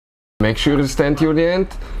Make sure to stand till the end.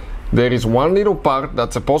 There is one little part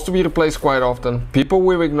that's supposed to be replaced quite often. People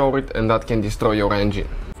will ignore it, and that can destroy your engine.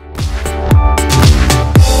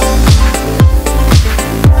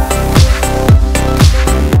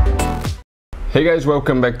 Hey guys,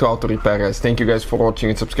 welcome back to Auto Repair guys. Thank you guys for watching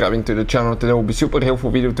and subscribing to the channel. Today will be super helpful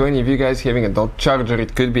video to any of you guys having a Dodge Charger.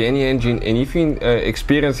 It could be any engine, and if you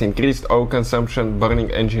experience increased oil consumption, burning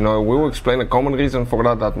engine oil, we will explain a common reason for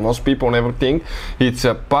that most people never think. It's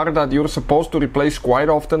a part that you're supposed to replace quite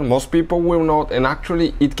often. Most people will not, and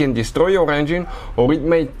actually it can destroy your engine, or it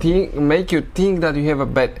may make you think that you have a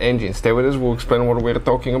bad engine. Stay with us, we'll explain what we're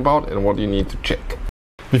talking about and what you need to check.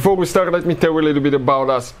 Before we start, let me tell you a little bit about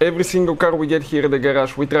us. Every single car we get here at the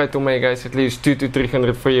garage, we try to make, guys, at least 200 to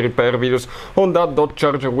 300 free repair videos. On that Dodge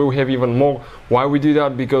Charger, we'll have even more. Why we do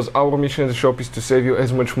that? Because our mission in the shop is to save you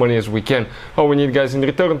as much money as we can. All we need, guys, in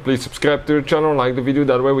return, please subscribe to the channel, like the video,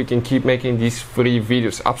 that way we can keep making these free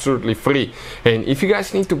videos, absolutely free. And if you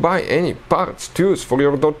guys need to buy any parts, tools for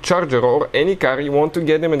your Dodge Charger or any car, you want to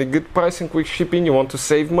get them at a good price and quick shipping, you want to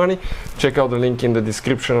save money, check out the link in the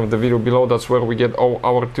description of the video below. That's where we get all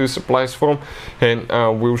our two supplies from, and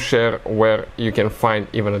we'll share where you can find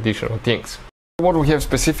even additional things. What we have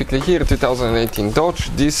specifically here, 2018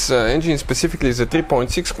 Dodge. This engine specifically is a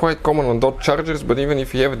 3.6, quite common on Dodge Chargers, but even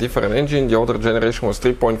if you have a different engine, the older generation was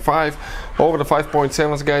 3.5, over the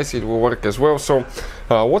 5.7s, guys, it will work as well. So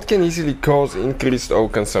what can easily cause increased oil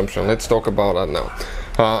consumption? Let's talk about that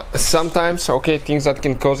now. Sometimes, okay, things that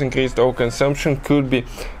can cause increased oil consumption could be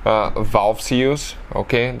valve seals,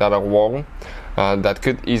 okay, that are worn. That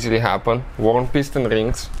could easily happen. Worn piston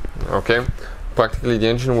rings, okay, practically the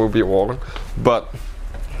engine will be worn. But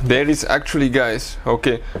there is actually, guys,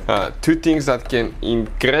 okay, two things that can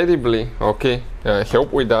incredibly, okay,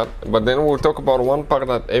 help with that. But then we'll talk about one part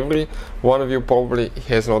that every one of you probably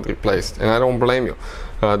has not replaced, and I don't blame you.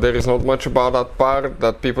 There is not much about that part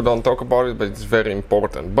that people don't talk about it, but it's very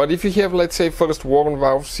important. But if you have, let's say, first worn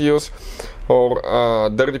valve seals or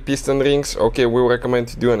dirty piston rings, okay, we'll recommend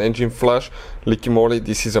to do an engine flush. Licky moly,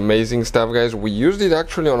 this is amazing stuff, guys. We used it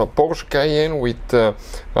actually on a Porsche Cayenne with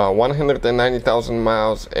 190,000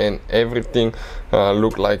 miles, and everything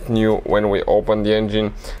looked like new when we opened the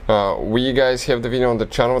engine. We guys have the video on the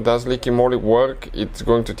channel. Does Licky moly work? It's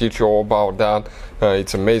going to teach you all about that.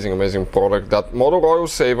 It's amazing product. That motor oil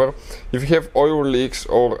saver, if you have oil leaks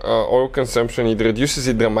or oil consumption, it reduces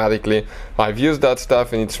it dramatically. I've used that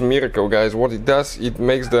stuff and it's a miracle, guys. What it does, it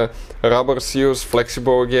makes the rubber seals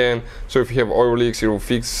flexible again, so if you have oil leaks, it will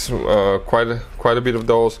fix quite a bit of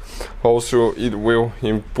those. Also, it will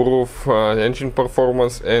improve engine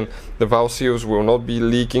performance, and the valve seals will not be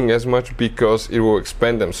leaking as much because it will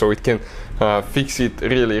expand them, so it can fix it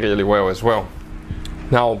really well as well.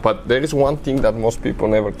 Now, but there is one thing that most people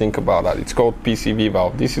never think about, that it's called PCV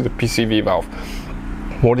valve. This is the PCV valve.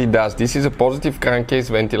 What it does, this is a positive crankcase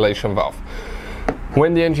ventilation valve.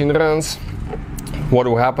 When the engine runs, what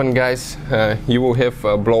will happen, guys, you will have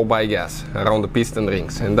blow-by gas around the piston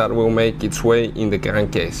rings, and that will make its way in the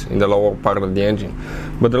crankcase, in the lower part of the engine.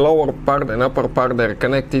 But the lower part and upper part, they're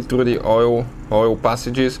connected through the oil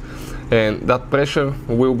passages, and that pressure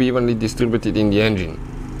will be evenly distributed in the engine.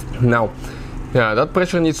 Now, that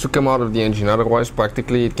pressure needs to come out of the engine, otherwise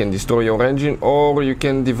practically it can destroy your engine, or you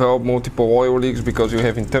can develop multiple oil leaks because you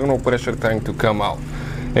have internal pressure trying to come out.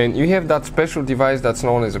 And you have that special device that's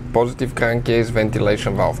known as a positive crankcase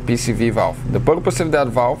ventilation valve, PCV valve. The purpose of that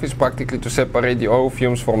valve is practically to separate the oil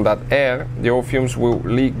fumes from that air. The oil fumes will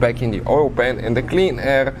leak back in the oil pan, and the clean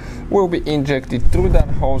air will be injected through that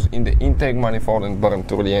hose in the intake manifold and burn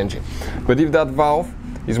through the engine. But if that valve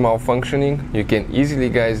is malfunctioning, you can easily,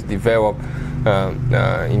 guys, develop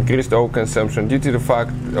increased oil consumption due to the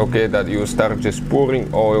fact, okay, that you start just pouring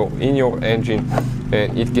oil in your engine,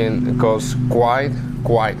 and it can cause quite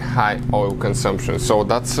high oil consumption. So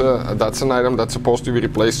that's an item that's supposed to be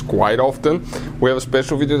replaced quite often. We have a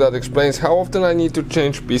special video that explains how often I need to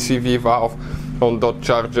change PCV valve on Dodge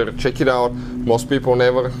Charger. Check it out. Most people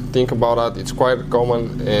never think about that. It's quite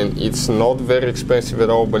common, and it's not very expensive at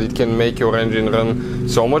all, but it can make your engine run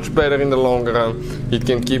so much better in the long run. It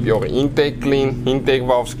can keep your intake clean, intake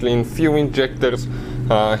valves clean, fuel injectors.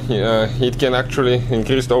 It can actually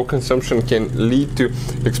increase the oil consumption, can lead to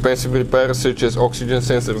expensive repairs such as oxygen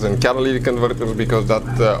sensors and catalytic converters, because that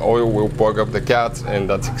oil will plug up the cats, and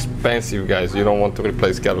that's expensive, guys. You don't want to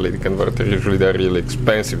replace catalytic converters. Usually they're really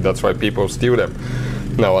expensive. That's why people steal them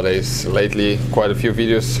nowadays. Lately, quite a few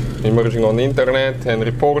videos emerging on the internet and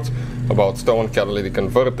reports about stolen catalytic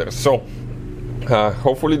converters. So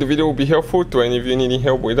hopefully the video will be helpful to any of you needing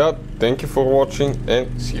help with that. Thank you for watching,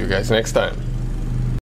 and see you guys next time.